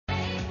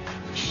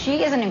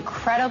She is an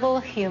incredible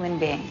human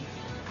being.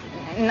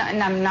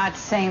 And I'm not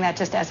saying that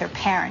just as her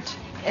parent.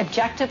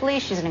 Objectively,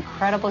 she's an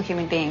incredible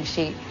human being.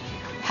 She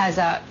has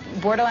a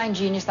borderline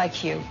genius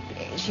IQ.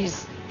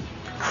 She's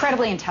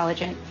incredibly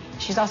intelligent.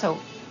 She's also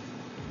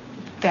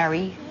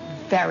very,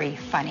 very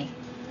funny.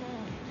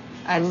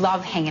 I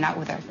love hanging out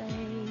with her.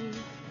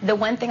 The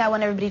one thing I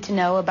want everybody to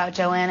know about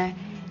Joanna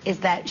is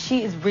that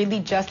she is really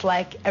just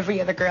like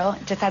every other girl,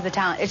 just has a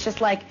talent. It's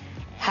just like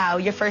how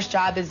your first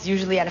job is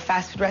usually at a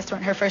fast food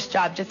restaurant. Her first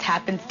job just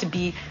happens to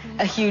be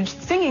a huge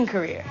singing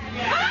career.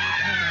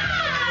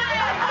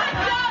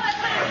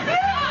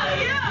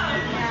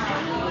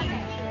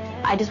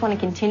 I just want to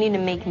continue to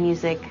make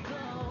music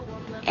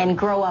and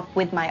grow up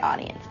with my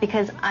audience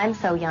because I'm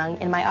so young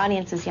and my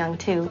audience is young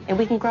too, and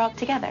we can grow up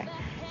together.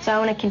 So I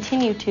want to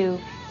continue to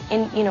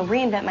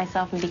reinvent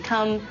myself and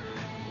become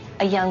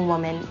a young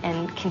woman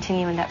and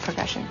continue in that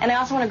progression. And I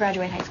also want to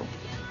graduate high school.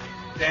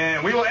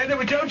 And we will end it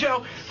with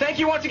JoJo. Thank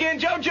you once again.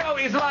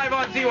 JoJo is live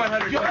on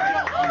Z100.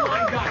 JoJo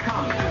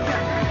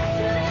Online.com.